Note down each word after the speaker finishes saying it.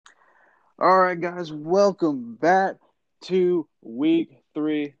All right, guys, welcome back to week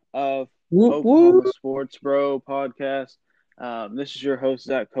 3 of Whoop Oklahoma whoop. Sports Bro podcast. This is your host,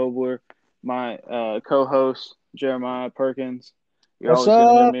 Zach Kobler, my co host, Jeremiah Perkins. You're What's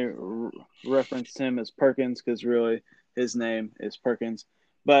always going to hear up? me reference him as Perkins because really his name is Perkins.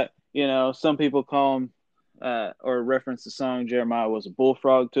 But, some people call him or reference the song Jeremiah was a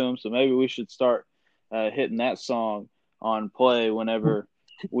bullfrog to him. So maybe we should start hitting that song on play whenever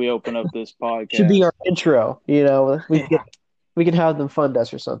we open up this Should be podcast. our intro. Yeah, We can have them fund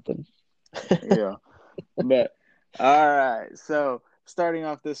us or something. yeah. But all right. So starting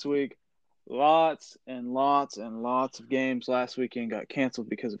off this week, lots and lots and lots of games last weekend got canceled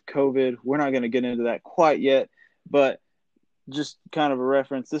because of COVID. We're not going to get into that quite yet, but just kind of a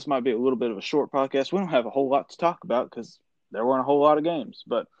reference. This might be a little bit of a short podcast. We don't have a whole lot to talk about because there weren't a whole lot of games.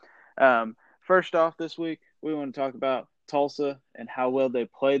 But first off, this week we want to talk about Tulsa and how well they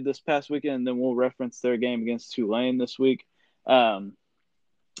played this past weekend, and then we'll reference their game against Tulane this week. Um,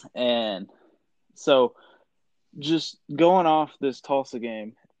 and so, just going off this Tulsa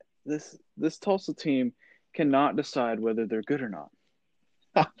game, this Tulsa team cannot decide whether they're good or not.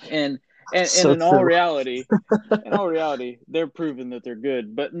 And and So in all true. reality, they're proving that they're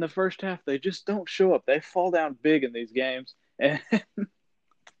good. But in the first half, they just don't show up. They fall down big in these games, and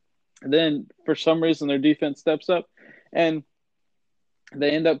then for some reason their defense steps up, and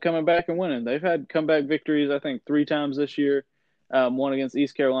they end up coming back and winning. They've had comeback victories, I think, 3 times this year. One against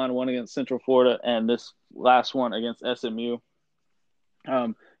East Carolina, one against Central Florida, and this last one against SMU.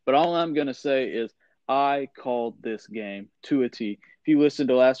 But all I'm going to say is I called this game to a T. If you listened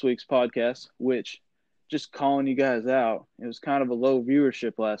to last week's podcast, which just calling you guys out, it was kind of a low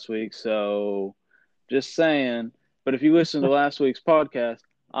viewership last week. So just saying. But if you listen to last week's podcast,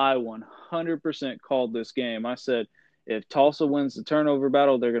 I 100% called this game. I said if Tulsa wins the turnover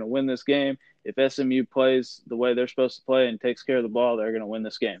battle, they're going to win this game. If SMU plays the way they're supposed to play and takes care of the ball, they're going to win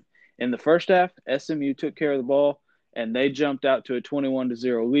this game. In the first half, SMU took care of the ball and they jumped out to a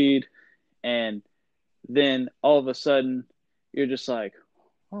 21-0 lead. And then all of a sudden, you're just like,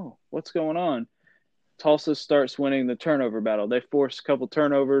 oh, what's going on? Tulsa starts winning the turnover battle. They force a couple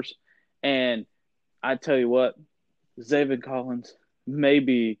turnovers. And I tell you what, Zaven Collins may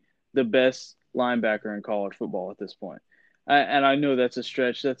be the best linebacker in college football at this point. And I know that's a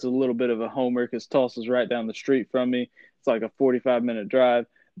stretch. That's a little bit of a homer because Tulsa's right down the street from me. It's like a 45-minute drive.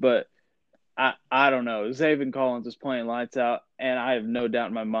 But I don't know. Zaven Collins is playing lights out, and I have no doubt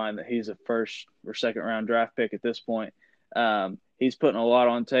in my mind that he's a first or second round draft pick at this point. He's putting a lot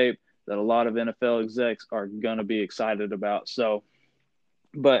on tape that a lot of NFL execs are going to be excited about. So,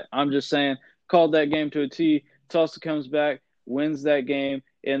 but I'm just saying, called that game to a T. Tulsa comes back, wins that game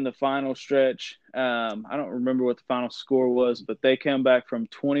in the final stretch. I don't remember what the final score was, but they come back from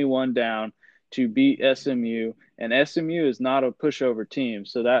 21 down to beat SMU, and SMU is not a pushover team.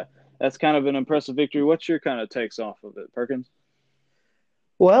 So that's kind of an impressive victory. What's your kind of takes off of it, Perkins?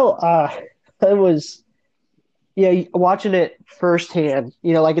 Well, it was watching it firsthand.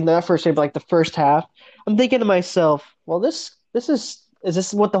 Like in that first game, like the first half, I'm thinking to myself, well, is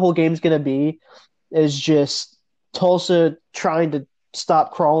this what the whole game's gonna be? Is just Tulsa trying to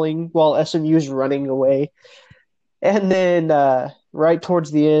stop crawling while SMU's running away. And then right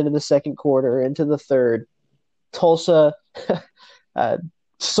towards the end of the second quarter into the third, Tulsa, uh,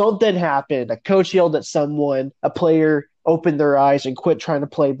 something happened. A coach yelled at someone, a player opened their eyes and quit trying to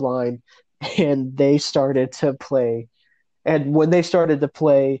play blind, and they started to play. And when they started to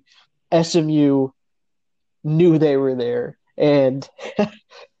play, SMU knew they were there. And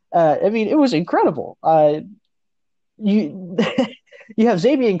I mean, it was incredible. You you have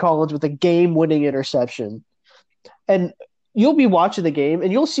Xavier Collins with a game-winning interception, and you'll be watching the game,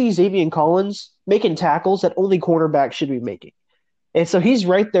 and you'll see Xavier Collins making tackles that only cornerbacks should be making. And so he's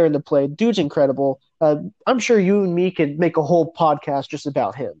right there in the play. Dude's incredible. I'm sure you and me could make a whole podcast just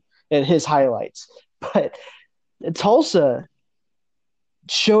about him and his highlights. But Tulsa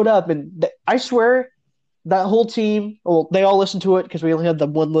showed up, and I swear that whole team, well, they all listened to it because we only had the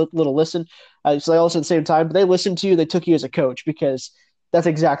one little listen. So they all listened at the same time, but they listened to you. They took you as a coach because that's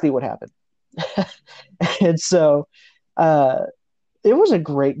exactly what happened. And so uh, it was a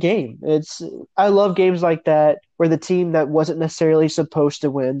great game. I love games like that where the team that wasn't necessarily supposed to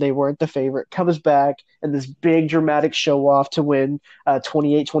win, they weren't the favorite, comes back and this big dramatic show off to win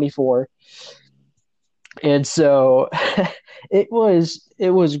 28-24. And so it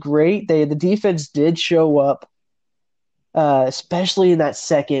was great. The defense did show up, especially in that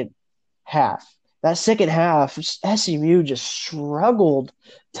second half. That second half, SMU just struggled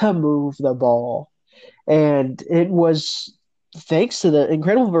to move the ball, and it was. thanks to the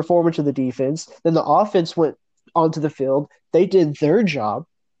incredible performance of the defense, then the offense went onto the field. They did their job.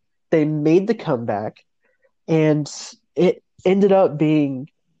 They made the comeback, and it ended up being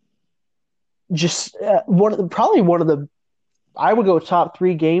just probably one of the I would go top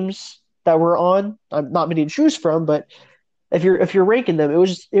three games that were on. I'm not many to choose from, but if you're ranking them,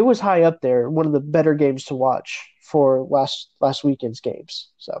 it was high up there. One of the better games to watch for last weekend's games.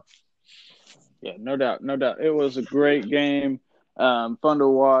 So Yeah, no doubt, no doubt. It was a great game, fun to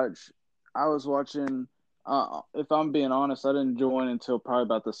watch. I was watching. If I'm being honest, I didn't join until probably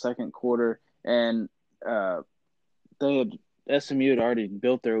about the second quarter, and uh, they had SMU had already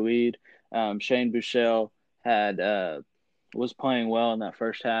built their lead. Shane Buechele had was playing well in that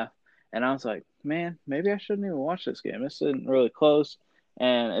first half, and I was like, man, maybe I shouldn't even watch this game. This isn't really close,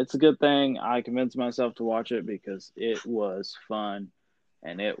 and it's a good thing I convinced myself to watch it because it was fun,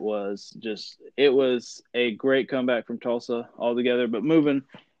 and it was a great comeback from Tulsa altogether. But moving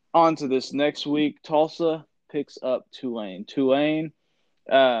on to this next week, Tulsa picks up Tulane. Tulane.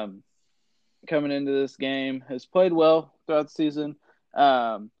 Um, Coming into this game has played well throughout the season.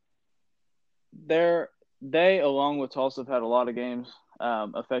 Um, they, along with Tulsa, have had a lot of games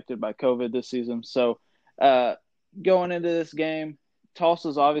affected by COVID this season. So uh, going into this game,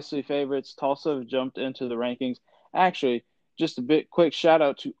 Tulsa's obviously favorites. Tulsa have jumped into the rankings. Actually, just a bit quick shout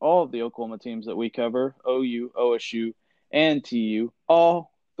out to all of the Oklahoma teams that we cover: OU, OSU, and TU.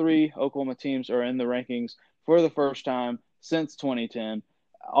 All three Oklahoma teams are in the rankings for the first time since 2010,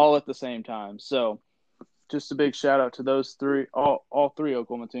 all at the same time. So just a big shout out to those three, all three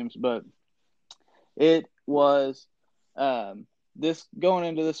Oklahoma teams. But it was this going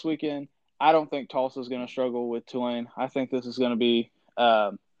into this weekend. I don't think Tulsa is going to struggle with Tulane. I think this is going to be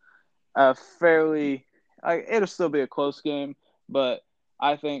a fairly. It'll still be a close game, but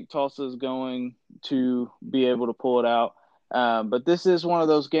I think Tulsa is going to be able to pull it out. But this is one of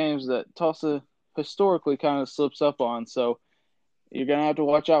those games that Tulsa historically kind of slips up on, so you're going to have to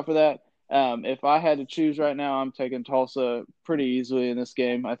watch out for that. If I had to choose right now, I'm taking Tulsa pretty easily in this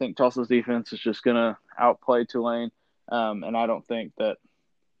game. I think Tulsa's defense is just going to outplay Tulane, and I don't think that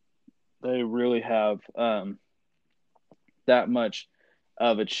they really have that much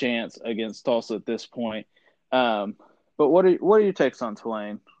of a chance against Tulsa at this point. But what are your takes on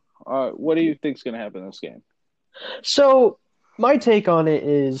Tulane? What do you think is going to happen in this game? so my take on it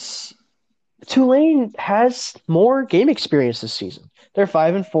is Tulane has more game experience this season. They're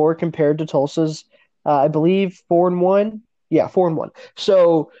 5-4 compared to Tulsa's, I believe 4-1. Yeah, 4-1.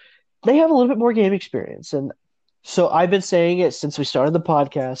 So they have a little bit more game experience, and so I've been saying it since we started the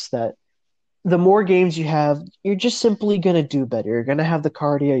podcast that the more games you have, you're just simply going to do better. You're going to have the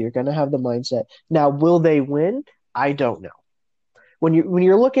cardio, you're going to have the mindset. Now, will they win? I don't know. When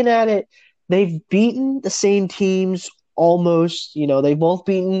you're looking at it, they've beaten the same teams almost. They've both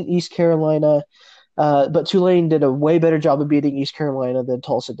beaten East Carolina, but Tulane did a way better job of beating East Carolina than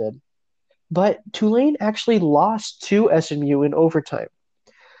Tulsa did. But Tulane actually lost to SMU in overtime.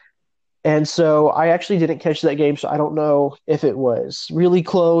 And so I actually didn't catch that game, so I don't know if it was really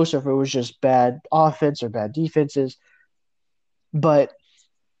close or if it was just bad offense or bad defenses. But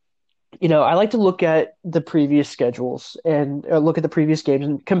I like to look at the previous schedules and look at the previous games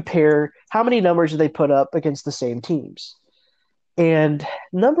and compare how many numbers they put up against the same teams. And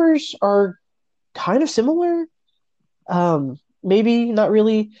numbers are kind of similar. Maybe not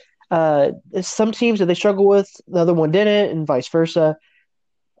really. Some teams that they struggle with, the other one didn't, and vice versa.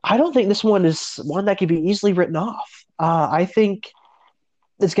 I don't think this one is one that could be easily written off. I think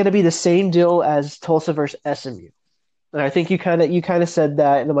it's going to be the same deal as Tulsa versus SMU. And I think you kind of said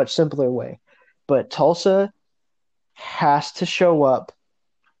that in a much simpler way. But Tulsa has to show up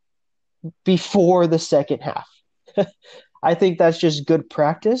before the second half. I think that's just good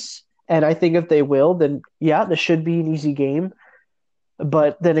practice. And I think if they will, then yeah, this should be an easy game.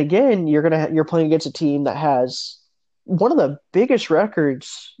 But then again, you're playing against a team that has one of the biggest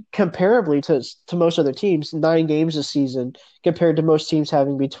records comparably to most other teams, 9 games this season, compared to most teams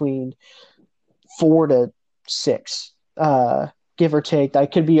having between 4 to 6, give or take. I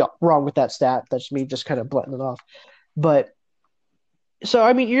could be wrong with that stat. That's me just kind of blunting it off. But so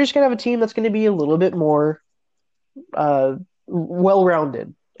I mean, you're just gonna have a team that's going to be a little bit more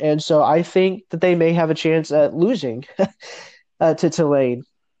well-rounded, and so I think that they may have a chance at losing to Tulane.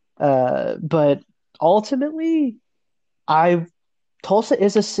 But ultimately, I Tulsa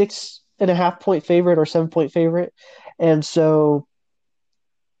is a 6.5 point favorite or 7 point favorite, and so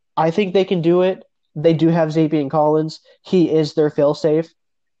I think they can do it. They do have Xavier Collins. He is their failsafe,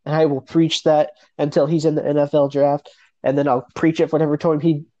 and I will preach that until he's in the NFL draft, and then I'll preach it for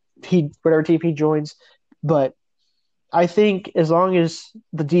whatever team he joins. But I think as long as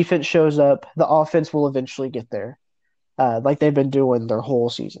the defense shows up, the offense will eventually get there, like they've been doing their whole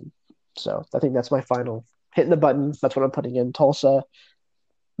season. So I think that's my final hitting the button. That's what I'm putting in. Tulsa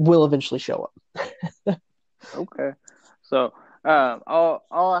will eventually show up. Okay. So all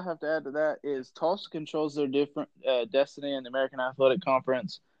I have to add to that is Tulsa controls their different destiny in the American Athletic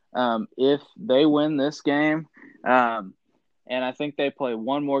Conference. If they win this game, and I think they play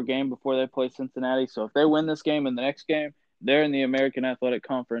one more game before they play Cincinnati. So if they win this game and the next game, they're in the American Athletic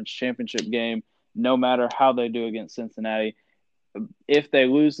Conference championship game, no matter how they do against Cincinnati. If they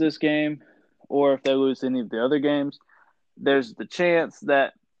lose this game, or if they lose any of the other games, there's the chance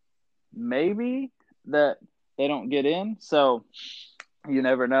that maybe that they don't get in. So you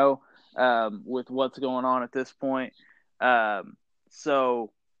never know with what's going on at this point.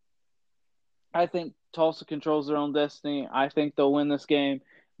 So I think Tulsa controls their own destiny. I think they'll win this game.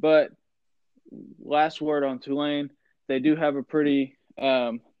 But last word on Tulane, they do have a pretty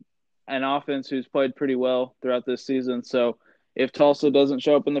an offense who's played pretty well throughout this season. So if Tulsa doesn't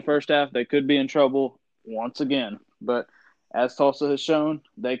show up in the first half, they could be in trouble once again. But as Tulsa has shown,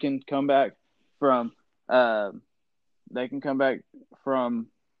 they can come back from uh,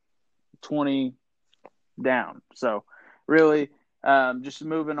 20 down. So really, just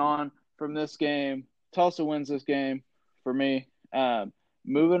moving on from this game, Tulsa wins this game for me.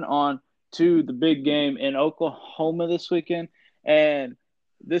 Moving on to the big game in Oklahoma this weekend, and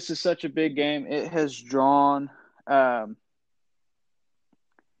this is such a big game. It has drawn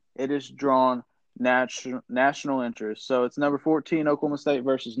national interest. So it's number 14 Oklahoma State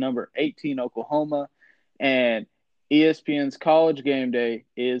versus number 18 Oklahoma, and ESPN's College Game Day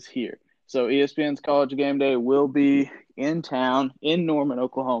is here. So ESPN's College Game Day will be in town in Norman,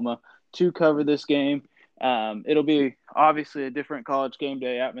 Oklahoma, to cover this game. It'll be obviously a different College Game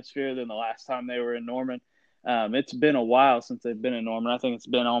Day atmosphere than the last time they were in Norman. It's been a while since they've been in Norman. I think it's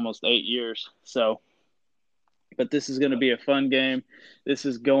been almost 8 years. So, but this is going to be a fun game. This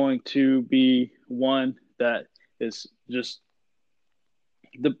is going to be one that is just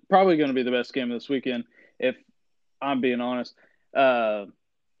probably going to be the best game of this weekend, if I'm being honest.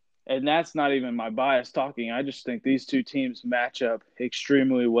 And that's not even my bias talking. I just think these two teams match up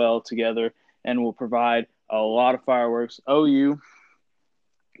extremely well together and will provide a lot of fireworks. OU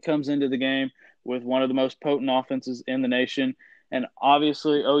comes into the game with one of the most potent offenses in the nation. And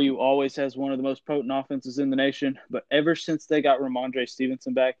obviously, OU always has one of the most potent offenses in the nation. But ever since they got Ramondre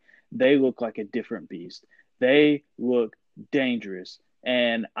Stevenson back, they look like a different beast. They look dangerous.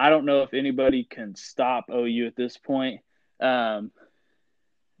 And I don't know if anybody can stop OU at this point.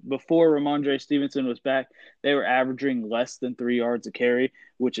 Before Ramondre Stevenson was back, they were averaging less than 3 yards a carry,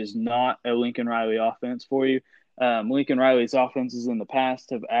 which is not a Lincoln Riley offense for you. Lincoln Riley's offenses in the past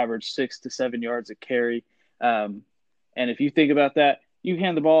have averaged 6 to 7 yards a carry. And if you think about that, you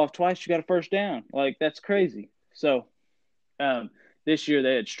hand the ball off twice, you got a first down. Like, that's crazy. So this year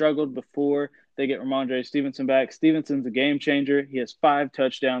they had struggled before they get Ramondre Stevenson back. Stevenson's a game changer. He has 5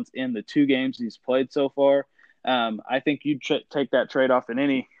 touchdowns in the 2 games he's played so far. I think you'd take that trade-off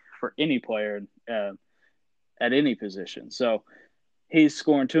for any player at any position. So he's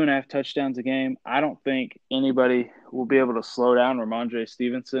scoring 2.5 touchdowns a game. I don't think anybody will be able to slow down Ramondre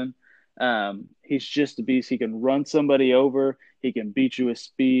Stevenson. He's just a beast. He can run somebody over. He can beat you with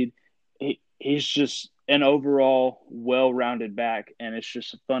speed. He's just an overall well-rounded back, and it's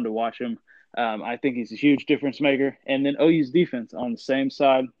just fun to watch him. I think he's a huge difference maker. And then OU's defense on the same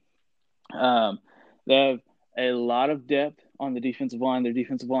side. They have a lot of depth on the defensive line. Their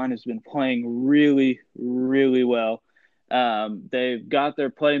defensive line has been playing really, really well. They've got their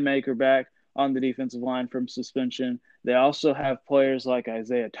playmaker back on the defensive line from suspension. They also have players like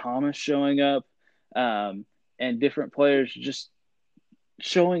Isaiah Thomas showing up, and different players just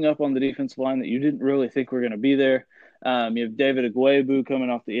showing up on the defensive line that you didn't really think were going to be there. You have David Agwebu coming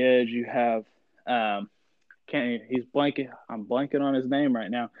off the edge. You have I'm blanking on his name right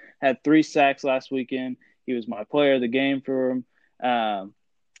now. Had 3 sacks last weekend. He was my player of the game for him.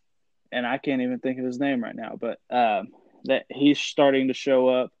 And I can't even think of his name right now, but that he's starting to show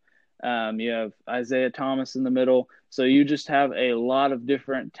up. You have Isaiah Thomas in the middle. So you just have a lot of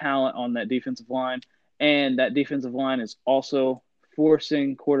different talent on that defensive line. And that defensive line is also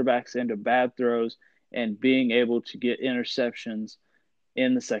forcing quarterbacks into bad throws and being able to get interceptions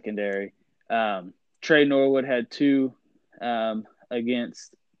in the secondary. Trey Norwood had 2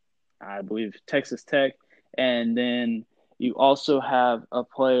 against, I believe, Texas Tech. And then you also have a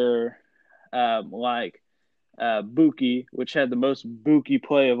player like Buki, which had the most Buki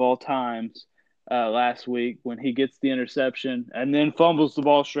play of all times last week when he gets the interception and then fumbles the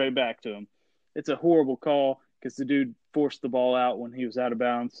ball straight back to him. It's a horrible call because the dude forced the ball out when he was out of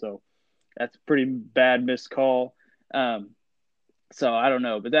bounds. So that's a pretty bad missed call. Um, so I don't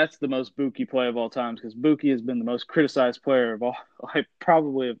know, but that's the most Buki play of all time because Buki has been the most criticized player of all, like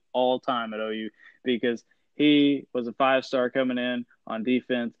probably of all time at OU because he was a 5-star coming in on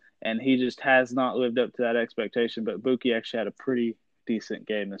defense and he just has not lived up to that expectation. But Buki actually had a pretty decent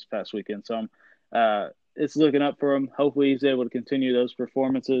game this past weekend, so it's looking up for him. Hopefully, he's able to continue those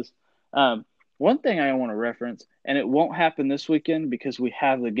performances. One thing I want to reference, and it won't happen this weekend because we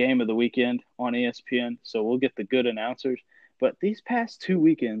have the game of the weekend on ESPN, so we'll get the good announcers. But these past 2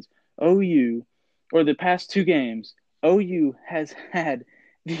 weekends, OU, or the past 2 games, OU has had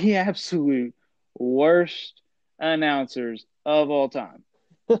the absolute worst announcers of all time.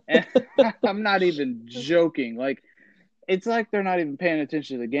 And I'm not even joking. Like, it's like they're not even paying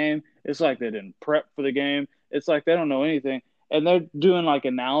attention to the game. It's like they didn't prep for the game. It's like they don't know anything. And they're doing like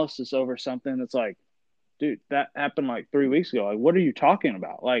analysis over something that's like, dude, that happened like 3 weeks ago. Like, what are you talking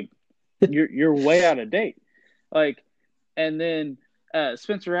about? Like, you're way out of date. Like, and then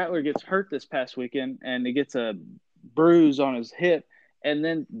Spencer Rattler gets hurt this past weekend, and he gets a bruise on his hip. And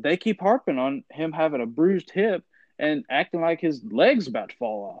then they keep harping on him having a bruised hip and acting like his leg's about to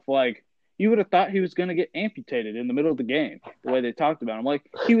fall off. Like, you would have thought he was going to get amputated in the middle of the game, the way they talked about him. Like,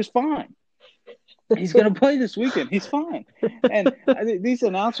 he was fine. He's going to play this weekend. He's fine. And these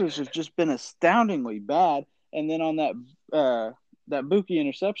announcers have just been astoundingly bad. And then on that Buki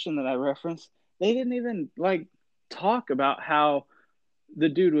interception that I referenced, they didn't even like talk about how the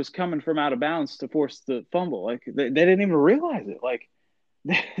dude was coming from out of bounds to force the fumble. Like they didn't even realize it. Like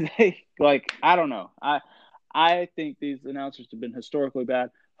they like I don't know. I think these announcers have been historically bad.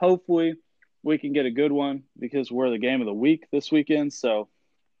 Hopefully we can get a good one because we're the game of the week this weekend. So,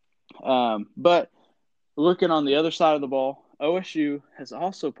 but looking on the other side of the ball, OSU has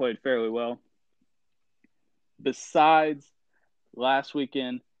also played fairly well. Besides last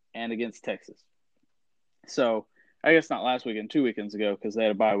weekend and against Texas. So I guess not last weekend, 2 weekends ago because they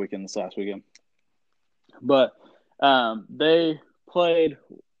had a bye weekend this last weekend. But they played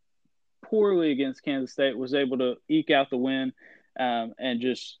poorly against Kansas State, was able to eke out the win and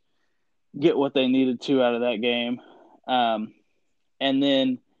just get what they needed to out of that game. And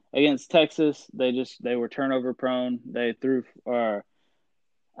then against Texas, they were turnover prone. They threw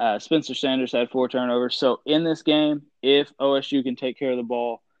Spencer Sanders had 4 turnovers. So in this game, if OSU can take care of the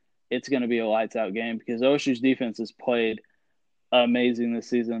ball, it's going to be a lights out game because OSU's defense has played amazing this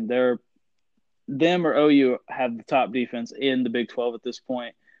season. Them or OU have the top defense in the Big 12 at this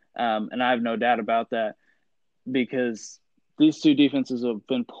point. And I have no doubt about that because these two defenses have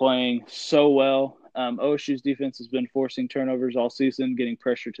been playing so well. OSU's defense has been forcing turnovers all season, getting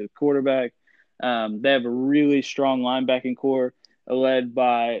pressure to the quarterback. They have a really strong linebacking core led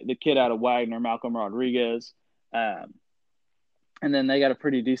by the kid out of Wagner, Malcolm Rodriguez. And then they got a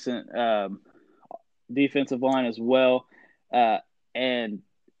pretty decent defensive line as well. And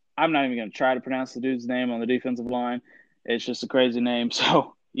I'm not even going to try to pronounce the dude's name on the defensive line. It's just a crazy name.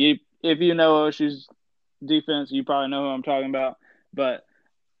 So if you know OSU's defense, you probably know who I'm talking about. But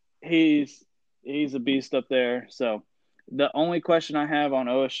he's a beast up there. So the only question I have on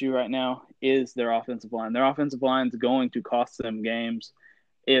OSU right now is their offensive line. Their offensive line is going to cost them games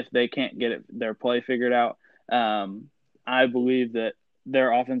if they can't get their play figured out. I believe that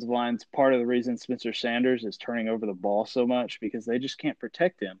their offensive line is part of the reason Spencer Sanders is turning over the ball so much because they just can't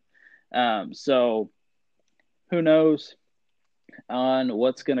protect him. So who knows on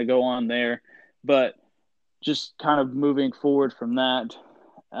what's going to go on there. But just kind of moving forward from that,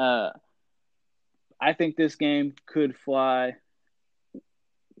 I think this game could fly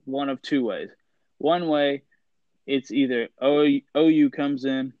one of 2 ways. One way, it's either OU comes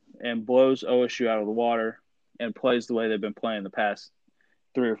in and blows OSU out of the water and plays the way they've been playing the past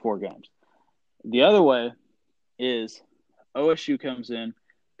 3 or 4 games. The other way is OSU comes in,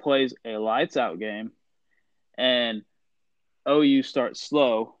 plays a lights-out game, and OU starts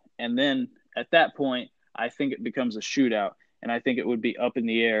slow. And then at that point, I think it becomes a shootout, and I think it would be up in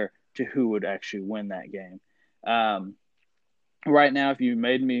the air to who would actually win that game. Right now, if you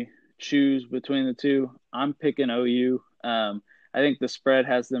made me choose between the two, I'm picking OU. I think the spread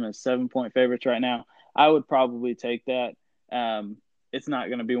has them as 7-point favorites right now. I would probably take that. It's not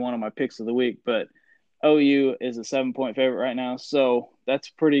going to be one of my picks of the week, but OU is a 7-point favorite right now. So that's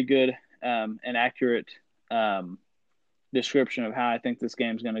pretty good and accurate description of how I think this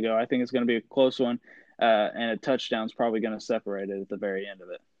game's going to go. I think it's going to be a close one, and a touchdown's probably going to separate it at the very end of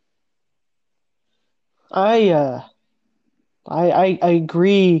it. I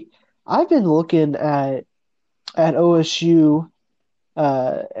agree. I've been looking at OSU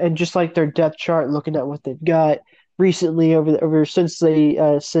and just like their depth chart, looking at what they've got. recently over since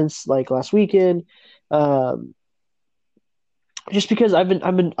like last weekend. Um, just because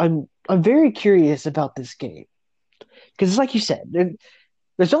I'm very curious about this game because it's like you said,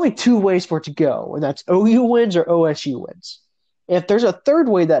 there's only two ways for it to go, and that's OU wins or OSU wins. If there's a third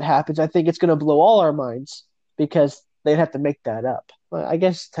way that happens, I think it's going to blow all our minds because they'd have to make that up. Well, I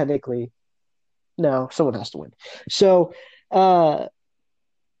guess technically, no, someone has to win. So, uh,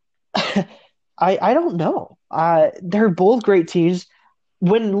 I don't know. They're both great teams.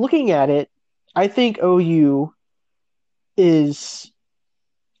 When looking at it, I think OU is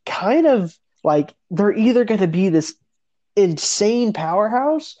kind of like they're either going to be this insane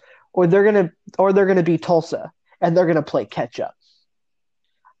powerhouse or they're gonna be Tulsa and they're gonna play catch up.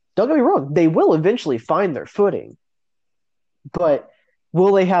 Don't get me wrong, they will eventually find their footing, but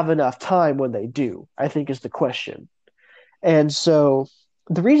will they have enough time when they do? I think is the question. And so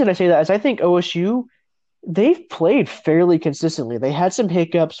the reason I say that is I think OSU they've played fairly consistently. They had some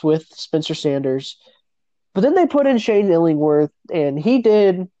hiccups with Spencer Sanders, but then they put in Shane Illingworth, and he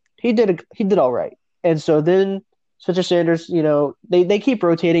did all right. And so then Spencer Sanders, they keep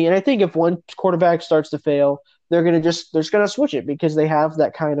rotating, and I think if one quarterback starts to fail, they're just gonna switch it because they have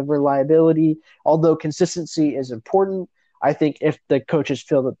that kind of reliability. Although consistency is important, I think if the coaches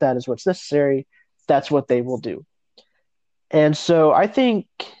feel that that is what's necessary, that's what they will do. And so I think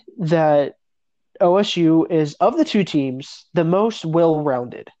that OSU is of the two teams the most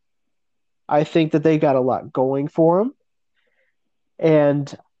well-rounded. I think that they got a lot going for them,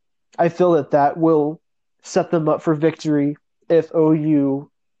 and I feel that that will set them up for victory if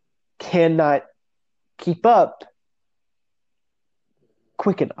OU cannot keep up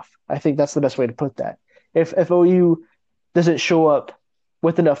quick enough. I think that's the best way to put that. If OU doesn't show up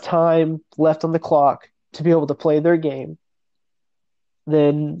with enough time left on the clock to be able to play their game,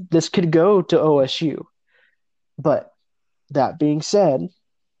 then this could go to OSU. But that being said,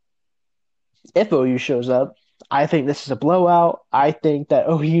 if OU shows up, I think this is a blowout. I think that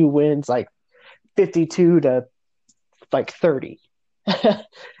OU wins like 52 to like 30.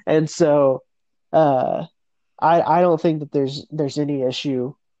 And so I don't think that there's any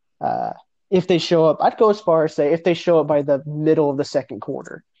issue if they show up. I'd go as far as say if they show up by the middle of the second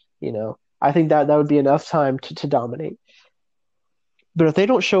quarter, I think that would be enough time to dominate. But if they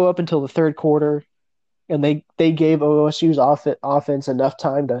don't show up until the third quarter and they gave OSU's offense enough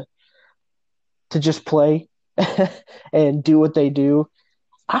time to just play and do what they do,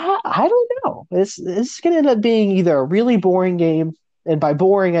 I don't know. It's going to end up being either a really boring game, and by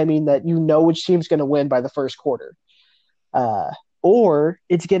boring I mean that which team's going to win by the first quarter, or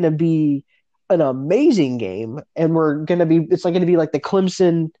it's going to be an amazing game, and it's like going to be like the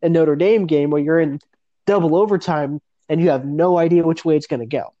Clemson and Notre Dame game where you're in double overtime and you have no idea which way it's going to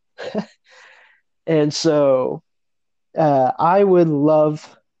go. And so I would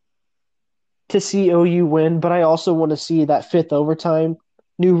love to see OU win, but I also want to see that fifth overtime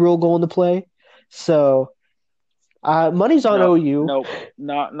new rule go into play. So money's on OU. Nope,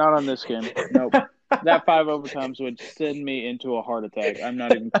 not on this game. Nope. That 5 overtimes would send me into a heart attack. I'm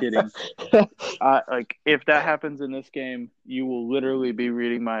not even kidding. If that happens in this game, you will literally be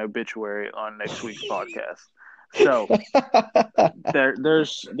reading my obituary on next week's podcast. So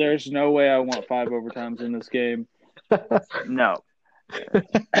there's no way I want 5 overtimes in this game. No.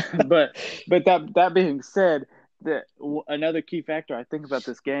 but that being said, another key factor I think about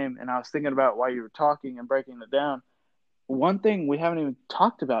this game, and I was thinking about while you were talking and breaking it down, one thing we haven't even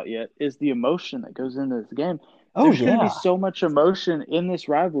talked about yet is the emotion that goes into this game. There's going to be so much emotion in this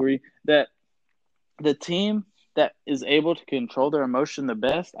rivalry that the team that is able to control their emotion the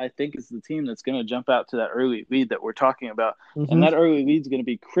best, I think, is the team that's going to jump out to that early lead that we're talking about. Mm-hmm. And that early lead is going to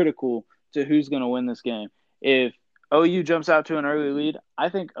be critical to who's going to win this game. If OU jumps out to an early lead, I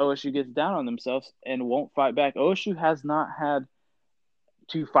think OSU gets down on themselves and won't fight back. OSU has not had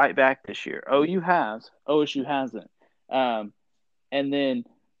to fight back this year. OU has. OSU hasn't. And then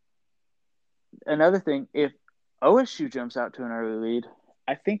another thing, if OSU jumps out to an early lead,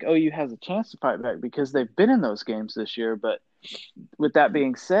 I think OU has a chance to fight back because they've been in those games this year. But with that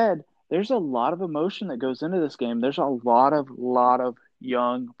being said, there's a lot of emotion that goes into this game. There's a lot of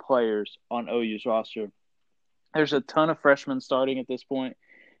young players on OU's roster. There's a ton of freshmen starting at this point.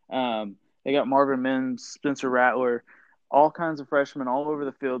 They got Marvin Mims, Spencer Rattler, all kinds of freshmen all over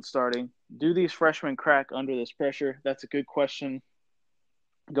the field starting. Do these freshmen crack under this pressure? That's a good question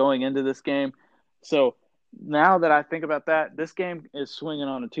going into this game. So now that I think about that, this game is swinging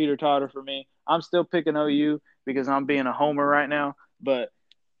on a teeter-totter for me. I'm still picking OU because I'm being a homer right now, but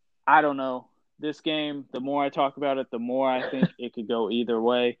I don't know. This game, the more I talk about it, the more I think it could go either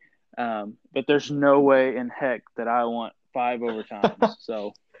way. But there's no way in heck that I want 5 overtimes.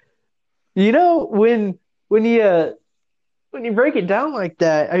 So You know, when you when you break it down like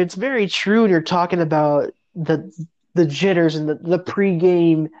that, it's very true when you're talking about the jitters and the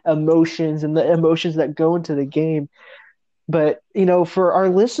pregame emotions and the emotions that go into the game. But, for our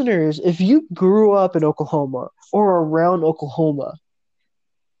listeners, if you grew up in Oklahoma or around Oklahoma,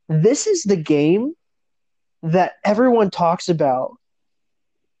 this is the game that everyone talks about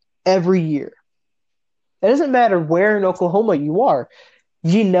every year. It doesn't matter where in Oklahoma you are,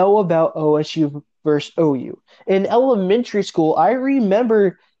 you know about OSU versus OU. In elementary school, I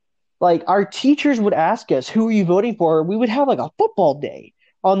remember like our teachers would ask us, who are you voting for? We would have like a football day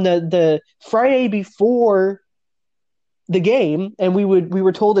on the Friday before the game, and we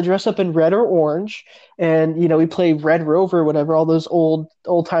were told to dress up in red or orange, and we play Red Rover, whatever, all those old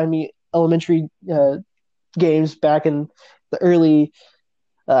timey elementary games back in the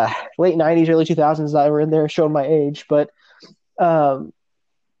late '90s, early 2000s. That were in there showing my age, but um,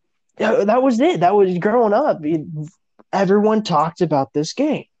 that was it. That was growing up. Everyone talked about this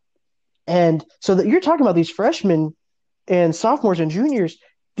game, and so that you're talking about these freshmen and sophomores and juniors,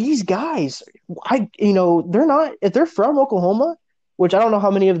 these guys, they're not, if they're from Oklahoma, which I don't know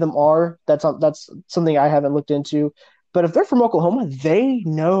how many of them are. That's something I haven't looked into. But if they're from Oklahoma, they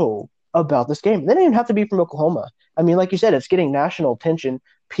know about this game. They don't even have to be from Oklahoma. I mean, like you said, it's getting national attention.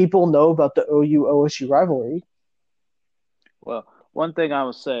 People know about the OU OSU rivalry. well, one thing I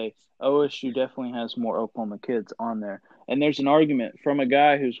will say, OSU definitely has more Oklahoma kids on there. And there's an argument from a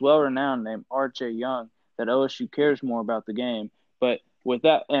guy who's well renowned named RJ Young that OSU cares more about the game. But with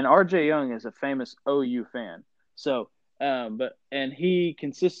that, and RJ Young is a famous OU fan. So, and he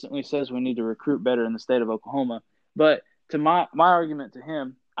consistently says we need to recruit better in the state of Oklahoma. But to my argument to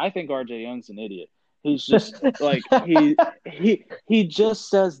him, I think RJ Young's an idiot. He's just like he just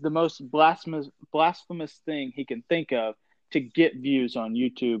says the most blasphemous thing he can think of to get views on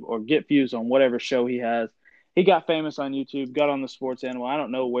YouTube or get views on whatever show he has. He got famous on YouTube, got on the Sports Animal. I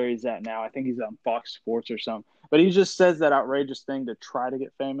don't know where he's at now. I think he's on Fox Sports or something. But he just says that outrageous thing to try to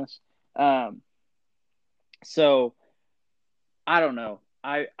get famous. So I don't know.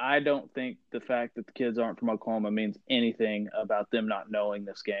 I don't think the fact that the kids aren't from Oklahoma means anything about them not knowing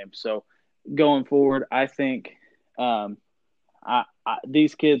this game. So going forward, I think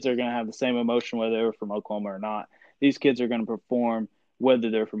these kids are going to have the same emotion whether they're from Oklahoma or not. These kids are going to perform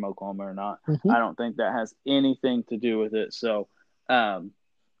whether they're from Oklahoma or not. Mm-hmm. I don't think that has anything to do with it. So,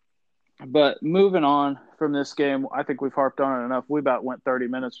 but moving on from this game, I think we've harped on it enough. We about went 30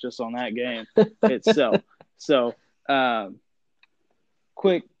 minutes just on that game itself. So,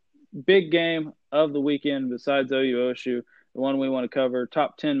 quick, big game of the weekend besides OU OSU, the one we want to cover,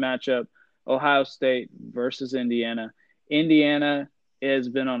 top 10 matchup, Ohio State versus Indiana. Indiana has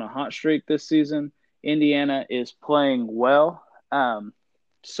been on a hot streak this season. Indiana is playing well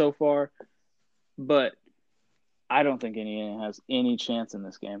so far, but I don't think Indiana has any chance in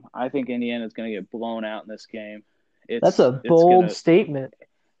this game. I think Indiana is going to get blown out in this game. That's a bold statement.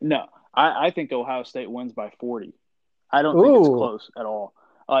 No, I think Ohio State wins by 40. I don't think it's close at all.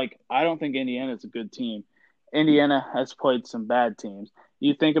 Like, I don't think Indiana is a good team. Indiana has played some bad teams.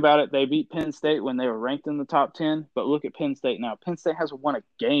 You think about it, they beat Penn State when they were ranked in the top 10, but look at Penn State now. Penn State hasn't won a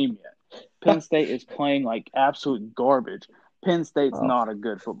game yet. Penn State is playing like absolute garbage. Penn State's not a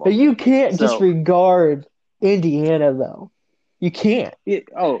good football team. But you can't disregard Indiana, though. You can't.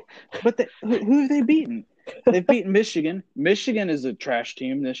 But who have they beaten? They've beaten Michigan. Michigan is a trash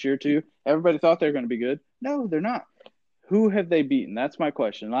team this year, too. Everybody thought they were going to be good. No, they're not. Who have they beaten? That's my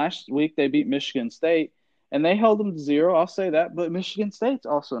question. Last week, they beat Michigan State, and they held them to 0. I'll say that. But Michigan State's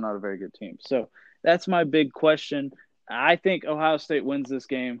also not a very good team. So that's my big question. I think Ohio State wins this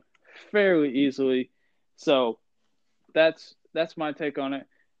game fairly easily. So that's my take on it.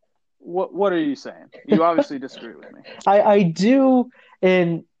 What are you saying? You obviously disagree with me. I do,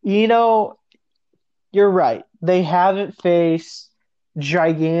 and you're right. They haven't faced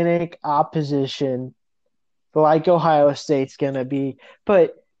gigantic opposition like Ohio State's gonna be,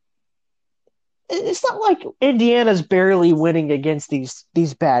 but it's not like Indiana's barely winning against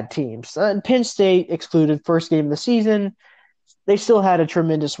these bad teams. Penn State excluded, first game of the season, they still had a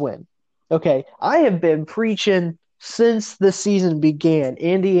tremendous win. Okay, I have been preaching since the season began.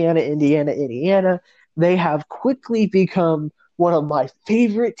 Indiana. They have quickly become one of my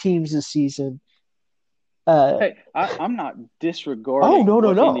favorite teams this season. Hey, I'm not disregarding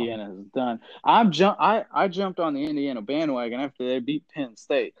what Indiana has done. I jumped on the Indiana bandwagon after they beat Penn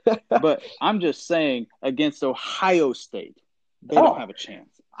State. But I'm just saying, against Ohio State, they don't have a chance.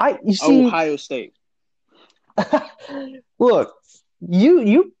 You see, Ohio State. Look,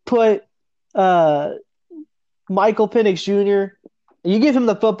 You put uh Michael Penix Jr. You give him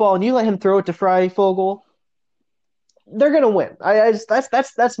the football and you let him throw it to Freifogel, they're gonna win.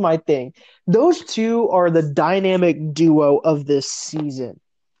 That's my thing. Those two are the dynamic duo of this season,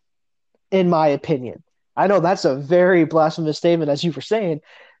 in my opinion. I know that's a very blasphemous statement, as you were saying,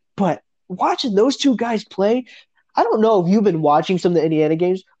 but watching those two guys play, I don't know if you've been watching some of the Indiana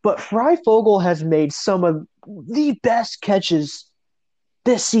games, but Freifogel has made some of the best catches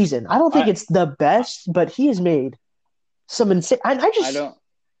this season. I don't think I it's the best, but he has made some insane. I don't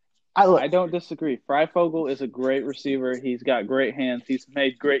I I don't disagree. Freifogel is a great receiver. He's got great hands. He's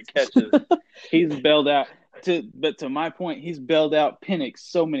made great catches. He's bailed out but to my point, he's bailed out Penix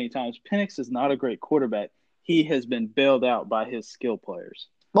so many times. Penix is not a great quarterback. He has been bailed out by his skill players,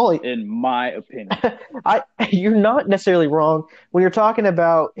 Molly, in my opinion. you're not necessarily wrong when you're talking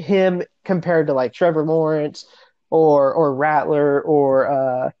about him compared to like Trevor Lawrence or Rattler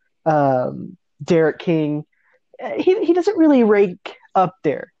or Derek King. He doesn't really rank up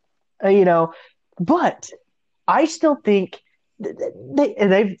there, you know. But I still think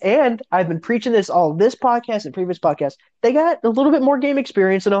and I've been preaching this all this podcast and previous podcasts. They got a little bit more game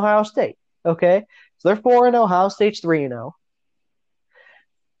experience than Ohio State. Okay, so they're 4-0. Ohio State's 3-0.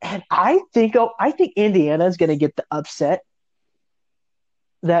 And I think Indiana is going to get the upset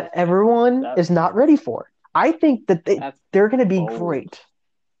that everyone That is not ready for. I think that that's they're going to be bold. great.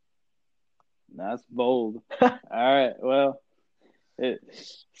 That's bold. All right. Well,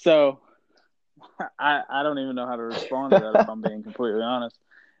 so I don't even know how to respond to that if I'm being completely honest.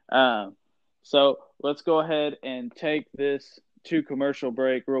 So let's go ahead and take this to commercial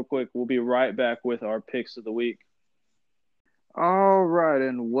break real quick. We'll be right back with our picks of the week. All right,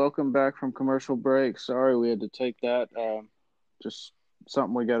 and welcome back from commercial break. Sorry we had to take that. Just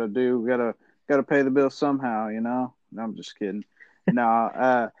something we got to do. We gotta pay the bill somehow, you know. No, I'm just kidding.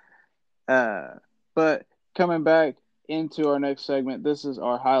 No, but coming back into our next segment, this is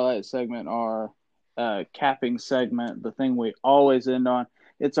our highlight segment, our capping segment, the thing we always end on.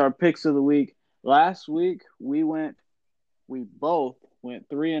 It's our picks of the week. Last week we both went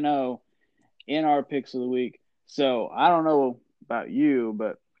 3-0 in our picks of the week. So I don't know about you,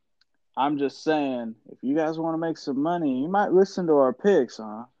 but I'm just saying, if you guys want to make some money, you might listen to our picks,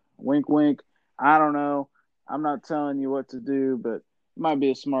 huh? Wink, wink. I don't know. I'm not telling you what to do, but it might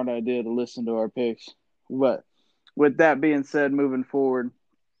be a smart idea to listen to our picks. But with that being said, moving forward,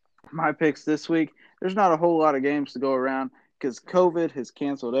 my picks this week, there's not a whole lot of games to go around because COVID has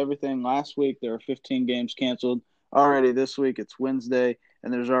canceled everything. Last week, there were 15 games canceled. Already this week, it's Wednesday,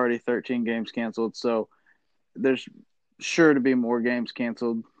 and there's already 13 games canceled. So there's sure to be more games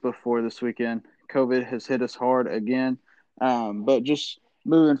canceled before this weekend. COVID has hit us hard again. But just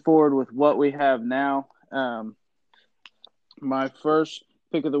moving forward with what we have now, my first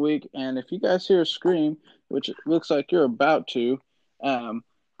pick of the week, and if you guys hear a scream, which it looks like you're about to,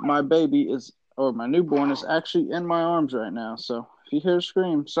 my baby is, or my newborn is actually in my arms right now. So if you hear a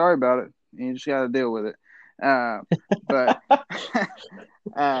scream, sorry about it. You just got to deal with it. But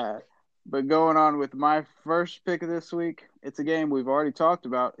but going on with my first pick of this week, it's a game we've already talked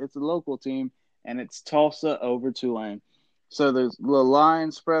about. It's a local team, and it's Tulsa over Tulane. So the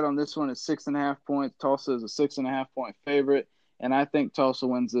line spread on this one is 6.5 points. Tulsa is a 6.5 point favorite, and I think Tulsa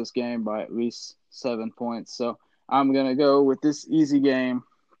wins this game by at least 7 points. So I'm going to go with this easy game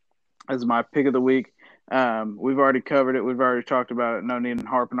as my pick of the week. We've already covered it. We've already talked about it. No need in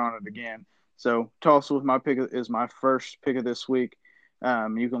harping on it again. So Tulsa with my pick is my first pick of this week.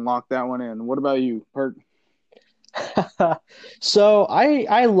 You can lock that one in. What about you, Perk? So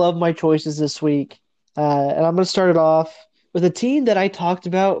I love my choices this week, and I'm going to start it off with a team that I talked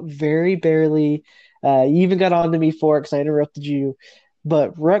about very barely. You even got on to me for it because I interrupted you.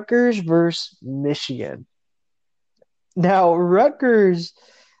 But Rutgers versus Michigan. Now, Rutgers,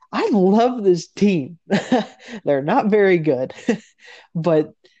 I love this team. They're not very good,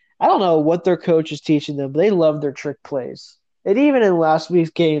 but I don't know what their coach is teaching them. But they love their trick plays. And even in last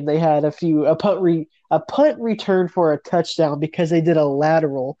week's game, they had a punt return for a touchdown because they did a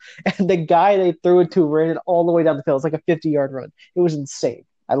lateral, and the guy they threw it to ran it all the way down the field. It's like a 50-yard run. It was insane.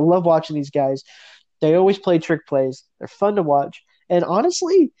 I love watching these guys. They always play trick plays. They're fun to watch. And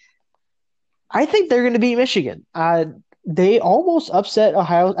honestly, I think they're going to beat Michigan. They almost upset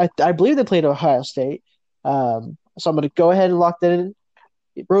Ohio. I believe they played Ohio State. So I'm going to go ahead and lock that in.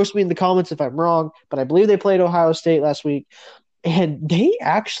 Roast me in the comments if I'm wrong, but I believe they played Ohio State last week, and they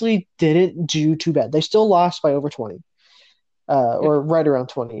actually didn't do too bad. They still lost by over 20, or right around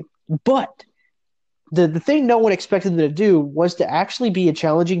 20. But the thing no one expected them to do was to actually be a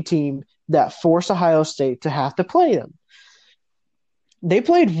challenging team that forced Ohio State to have to play them. They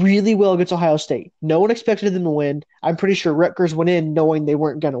played really well against Ohio State. No one expected them to win. I'm pretty sure Rutgers went in knowing they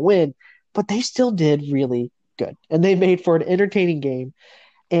weren't going to win, but they still did really good. And they made for an entertaining game.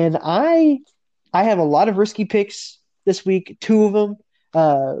 And I have a lot of risky picks this week, two of them.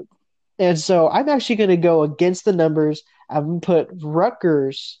 Uh, and so I'm actually going to go against the numbers. I'm going to put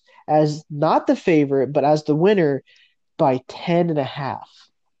Rutgers as not the favorite, but as the winner by 10.5.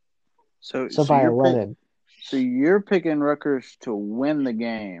 So So so by you're pick 11 so you're picking Rutgers to win the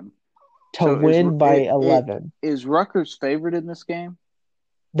game. to So win by 11. is Rutgers favored in this game?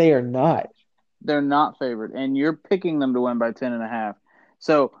 They are not. They're not favored, and you're picking them to win by 10.5.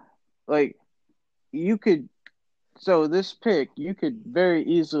 So, like, you could, so this pick, you could very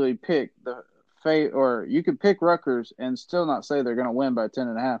easily pick or you could pick Rutgers and still not say they're going to win by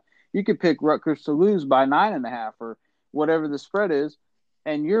 10.5. You could pick Rutgers to lose by 9.5 or whatever the spread is,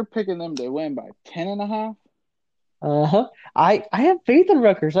 and you're picking them to win by 10.5. Uh-huh. I have faith in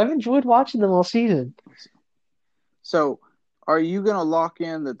Rutgers. I've enjoyed watching them all season. So, are you going to lock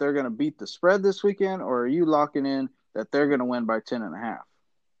in that they're going to beat the spread this weekend, or are you locking in that they're going to win by 10.5?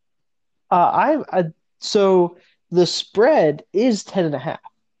 So the spread is 10.5.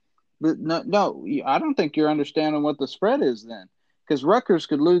 But no, I don't think you're understanding what the spread is then, because Rutgers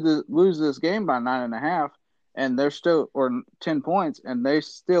could lose this game by 9.5, and they're still or 10 points, and they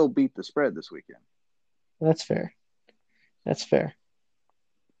still beat the spread this weekend. That's fair. That's fair.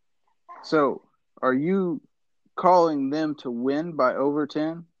 So, are you calling them to win by over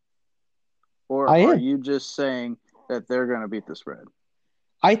 10, or I are am. you just saying that they're going to beat the spread?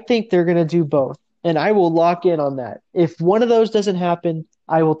 I think they're gonna do both, and I will lock in on that. If one of those doesn't happen,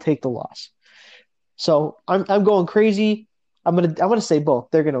 I will take the loss. So I'm going crazy. I'm gonna say both.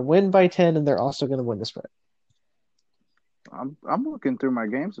 They're gonna win by 10, and they're also gonna win the spread. I'm looking through my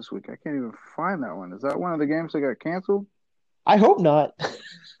games this week. I can't even find that one. Is that one of the games that got canceled? I hope not.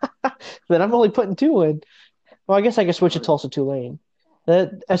 Then I'm only putting two in. Well, I guess I could switch to Like, Tulsa Tulane.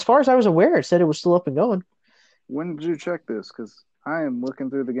 As far as I was aware, it said it was still up and going. when did you check this? Because I am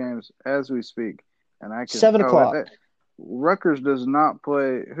looking through the games as we speak, and I can. Seven Oh, o'clock, Rutgers does not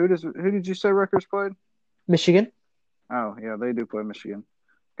play. Who did you say Rutgers played? Michigan. Oh, yeah, they do play Michigan.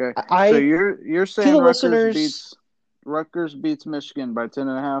 Okay, so I you're To saying the listeners, Rutgers beats Michigan by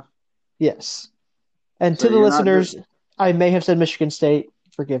 10.5. yes. And So to the you're not just listeners, I may have said Michigan State.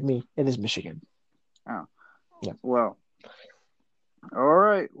 Forgive me. It is Michigan. oh Yeah. well. All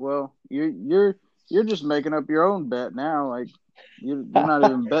right. Well, you're just making up your own bet now. Like you're not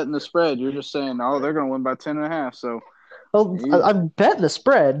even betting the spread. You're just saying, oh, they're going to win by 10.5. So Well, you I'm betting the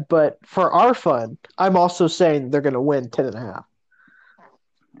spread, but for our fun, I'm also saying they're going to win 10.5.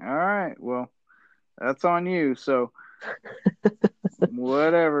 all right. Well, that's on you. So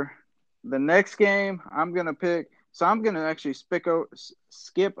whatever. The next game I'm gonna pick. So I'm gonna actually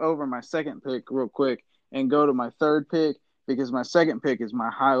skip over my second pick real quick and go to my third pick because my second pick is my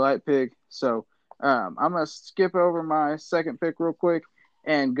highlight pick. So I'm gonna skip over my second pick real quick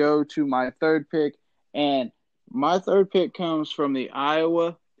and go to my third pick. And my third pick comes from the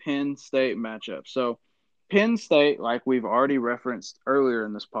Iowa Penn State matchup. So Penn State, like we've already referenced earlier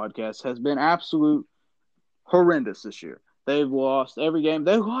in this podcast, has been absolute horrendous this year. They've lost every game.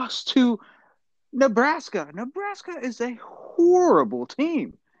 They lost to Nebraska. Nebraska is a horrible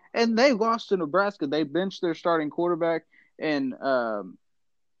team. And they lost to Nebraska. They benched their starting quarterback and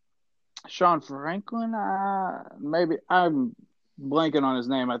Sean Franklin. Maybe I'm blanking on his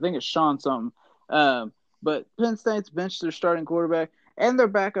name. I think it's Sean something. But Penn State's benched their starting quarterback, and their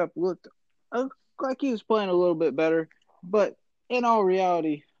backup looked like he was playing a little bit better. But in all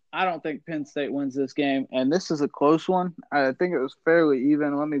reality, I don't think Penn State wins this game, and this is a close one. I think it was fairly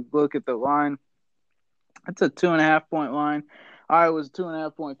even. Let me look at the line. It's a 2.5 point line. Iowa's a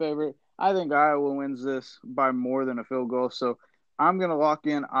 2.5 point favorite. I think Iowa wins this by more than a field goal. So I'm going to lock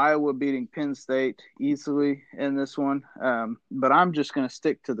in Iowa beating Penn State easily in this one. But I'm just going to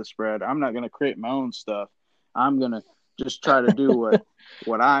stick to the spread. I'm not going to create my own stuff. I'm going to just try to do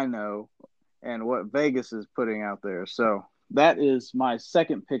what I know and what Vegas is putting out there. So that is my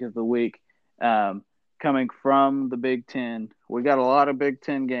second pick of the week. Coming from the Big Ten. We got a lot of Big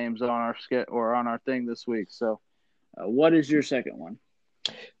Ten games on our on our thing this week. So, what is your second one?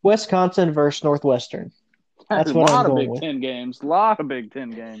 Wisconsin versus Northwestern. That's A what I'm lot of going Big with. Ten games. A lot of Big Ten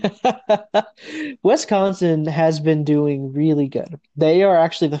games. Wisconsin has been doing really good. They are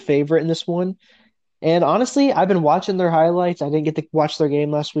actually the favorite in this one. And honestly, I've been watching their highlights. I didn't get to watch their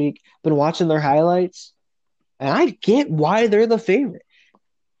game last week. Been watching their highlights, and I get why they're the favorite.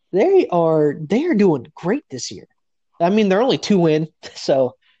 They are doing great this year. I mean, they're only 2 win,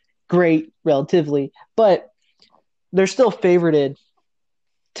 so great relatively, but they're still favorited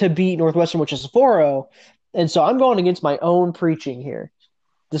to beat Northwestern, which is 4-0. And so I'm going against my own preaching here.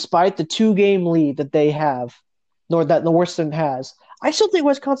 Despite the 2-game lead that they have, nor that Northwestern has, I still think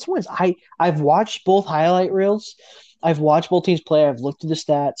Wisconsin wins. I've watched both highlight reels. I've watched both teams play. I've looked at the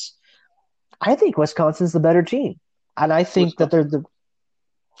stats. I think Wisconsin's the better team, and I think that they're the.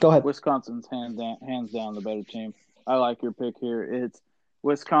 Go ahead. Wisconsin's hands down the better team. I like your pick here. It's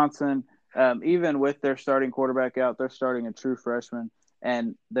Wisconsin. Even with their starting quarterback out, they're starting a true freshman,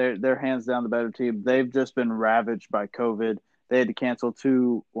 and they're hands down the better team. They've just been ravaged by COVID. They had to cancel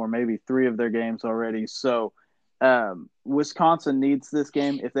 2 or maybe 3 of their games already. So Wisconsin needs this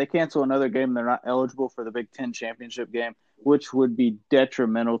game. If they cancel another game, they're not eligible for the Big Ten championship game, which would be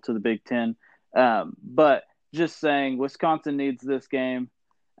detrimental to the Big Ten. But just saying, Wisconsin needs this game,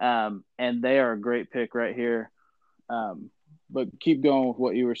 and they are a great pick right here. But keep going with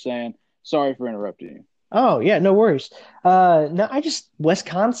what you were saying. Sorry for interrupting you. Oh yeah, no worries. No,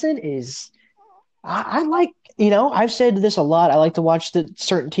 Wisconsin is. I like, I've said this a lot. I like to watch the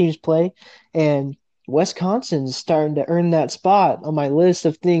certain teams play, and Wisconsin's starting to earn that spot on my list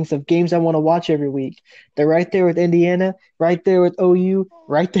of things of games I want to watch every week. They're right there with Indiana, right there with OU,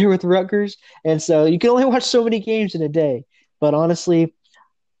 right there with Rutgers, and so you can only watch so many games in a day. But honestly,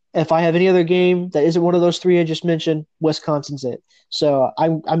 if I have any other game that isn't one of those three I just mentioned, Wisconsin's it. So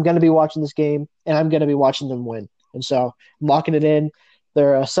I'm going to be watching this game, and I'm going to be watching them win. And so I'm locking it in.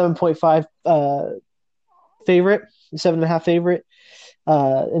 They're a 7.5 favorite, 7.5 favorite.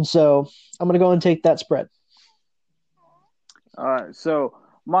 And so I'm going to go and take that spread. All right. So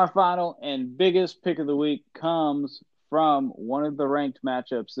my final and biggest pick of the week comes from one of the ranked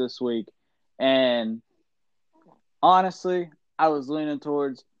matchups this week. And honestly, I was leaning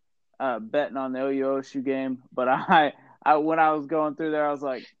towards betting on the OU game, but I when I was going through there, I was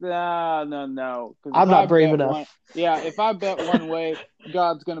like, no. I'm not brave enough. If I bet one way,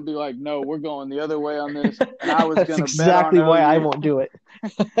 God's going to be like, no, we're going the other way on this. And I was That's going to exactly bet on why OU. I won't do it.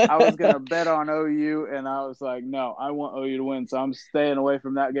 I was going to bet on OU, and I was like, no, I want OU to win, so I'm staying away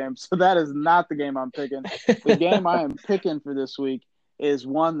from that game. So that is not the game I'm picking. The game I am picking for this week is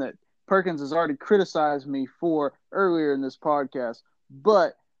one that Perkins has already criticized me for earlier in this podcast,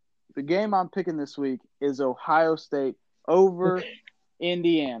 but the game I'm picking this week is Ohio State over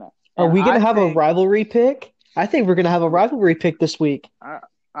Indiana. Are we going to have a rivalry pick? I think we're going to have a rivalry pick this week.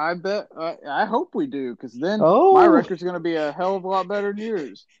 I bet. I hope we do, because then my record's going to be a hell of a lot better than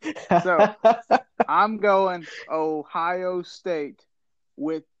yours. So I'm going Ohio State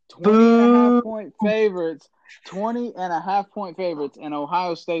with 20.5-point favorites. 20.5-point favorites, and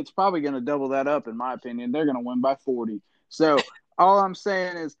Ohio State's probably going to double that up, in my opinion. They're going to win by 40. So all I'm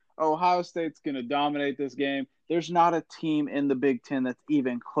saying is Ohio State's going to dominate this game. There's not a team in the Big Ten that's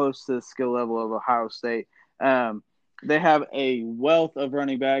even close to the skill level of Ohio State. They have a wealth of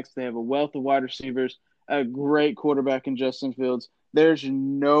running backs. They have a wealth of wide receivers, a great quarterback in Justin Fields. There's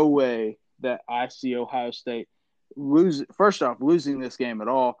no way that I see Ohio State losing this game at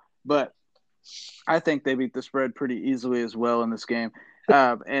all. But I think they beat the spread pretty easily as well in this game.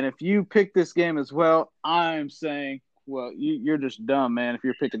 And if you pick this game as well, I'm saying, well, you're just dumb, man, if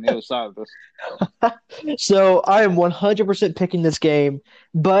you're picking the other side of this. So I am 100% picking this game.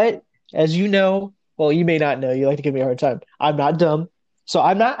 But as you know, well, you may not know. You like to give me a hard time. I'm not dumb. So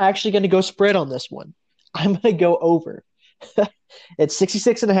I'm not actually going to go spread on this one. I'm going to go over. It's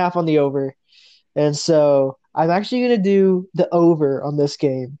 66.5 on the over. And so I'm actually going to do the over on this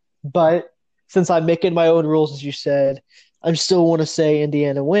game. But since I'm making my own rules, as you said, I still want to say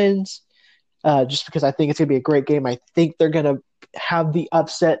Indiana wins, just because I think it's going to be a great game. I think they're going to have the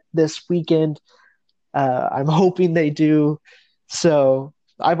upset this weekend. I'm hoping they do. So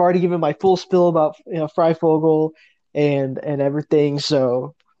I've already given my full spill about Freifogel and everything,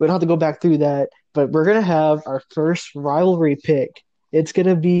 so we don't have to go back through that. But we're going to have our first rivalry pick. It's going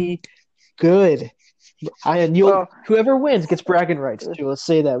to be good. Whoever wins gets bragging rights too. Let's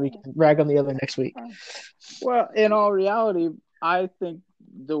say that we can brag on the other next week. Well, in all reality, I think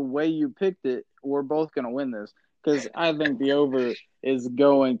the way you picked it, we're both going to win this, because I think the over is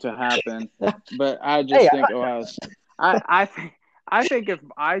going to happen. But I just think Ohio State. I think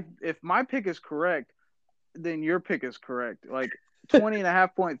if my pick is correct, then your pick is correct. Like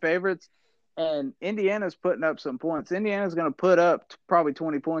 20.5-point favorites, and Indiana's putting up some points. Indiana's going to put up probably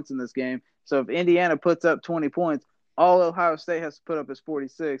 20 points in this game. So if Indiana puts up 20 points, all Ohio State has to put up is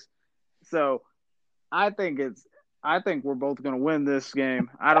 46. So I think we're both going to win this game.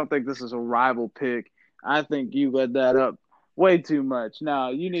 I don't think this is a rival pick. I think you led that up way too much.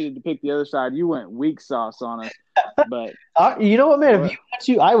 Now, you needed to pick the other side. You went weak sauce on us. But you know what, man? If you want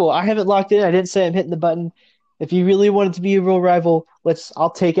to, I will. I haven't locked in. I didn't say I'm hitting the button. If you really want it to be a real rival, I'll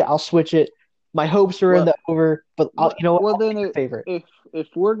take it. I'll switch it. My hopes are in Well, the over, but well, you know what? well I'll then take the favorite. if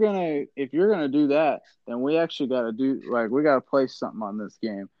you're gonna do that, then we actually got to do like we got to place something on this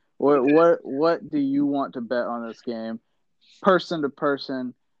game. What do you want to bet on this game, person to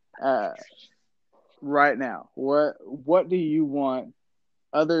person, uh, right now? What do you want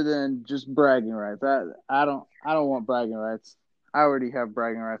other than just bragging rights? I don't want bragging rights. I already have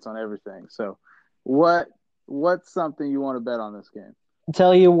bragging rights on everything. So, what what's something you want to bet on this game? I'll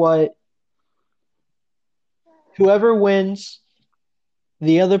tell you what, whoever wins,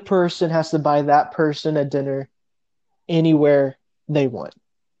 the other person has to buy that person a dinner anywhere they want.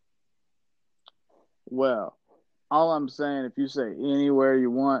 Well, all I'm saying, if you say anywhere you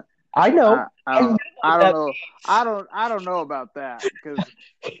want, I know. I know I don't that. know. I don't know about that because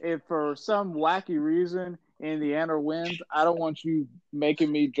if for some wacky reason Indiana wins, I don't want you making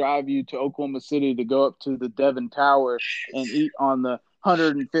me drive you to Oklahoma City to go up to the Devon Tower and eat on the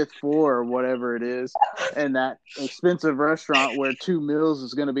 105th floor or whatever it is, and that expensive restaurant where two meals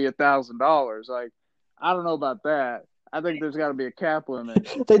is going to be $1,000. Like, I don't know about that. I think there's got to be a cap limit.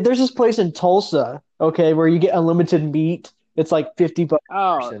 There's this place in Tulsa, okay, where you get unlimited meat. It's like $50 a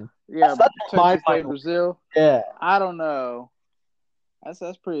Oh, person. yeah, That's my Texas State final. Brazil. Yeah. I don't know.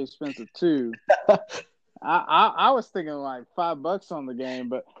 That's pretty expensive too. I was thinking like $5 on the game,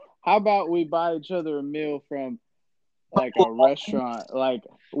 but how about we buy each other a meal from like a restaurant, like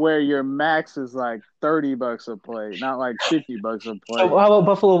where your max is like $30 a plate, not like $50 a So plate. how about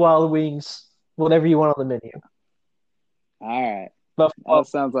Buffalo Wild Wings? Whatever you want on the menu. All right, Buffalo. that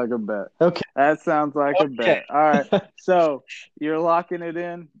sounds like a bet. Okay. That sounds like a Okay. bet. All right, so you're locking it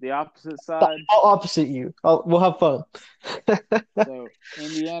in the opposite side. I'll opposite you. We'll have fun. So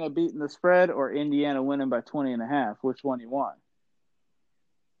Indiana beating the spread or Indiana winning by 20.5. Which one you want?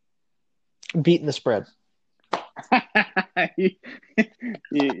 Beating the spread. you, you,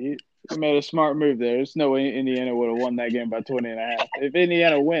 you made a smart move there. There's no way Indiana would have won that game by 20.5. If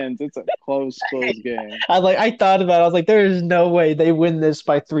Indiana wins, it's a close game. I thought about it. I was like, there is no way they win this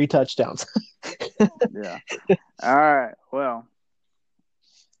by 3 touchdowns. Yeah. All right. Well,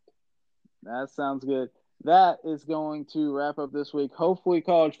 that sounds good. That is going to wrap up this week. Hopefully,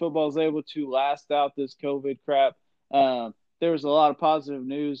 college football is able to last out this COVID crap. There was a lot of positive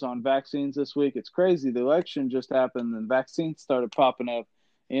news on vaccines this week. It's crazy. The election just happened and vaccines started popping up.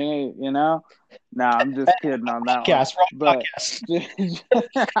 You know? Nah, I'm just kidding on that one. But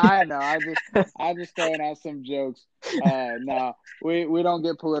I know. I just throwing out some jokes. No, we don't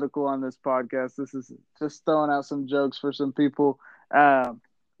get political on this podcast. This is just throwing out some jokes for some people.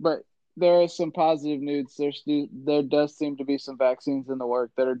 But there is some positive news. There does seem to be some vaccines in the work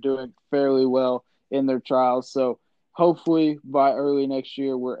that are doing fairly well in their trials. So hopefully by early next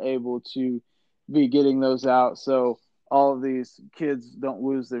year, we're able to be getting those out. So all of these kids don't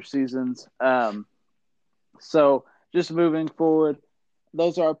lose their seasons. So just moving forward,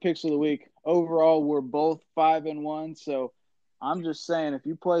 those are our picks of the week. Overall, we're both 5-1. So I'm just saying, if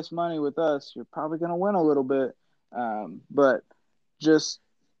you place money with us, you're probably going to win a little bit. But just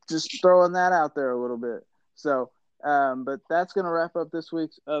throwing that out there a little bit. So, but that's going to wrap up this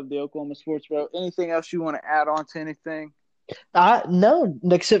week's of the Oklahoma Sports Bro. Anything else you want to add on to anything? No,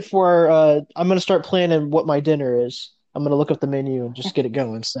 except for I'm gonna start planning what my dinner is. I'm gonna look up the menu and just get it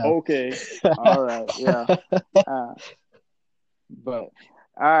going. So, Okay. All right. Yeah. But all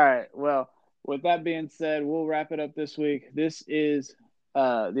right. Well, with that being said, we'll wrap it up this week. This is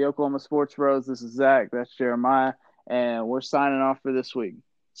the Oklahoma Sports Bros. This is Zach. That's Jeremiah. And we're signing off for this week.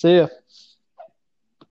 see ya.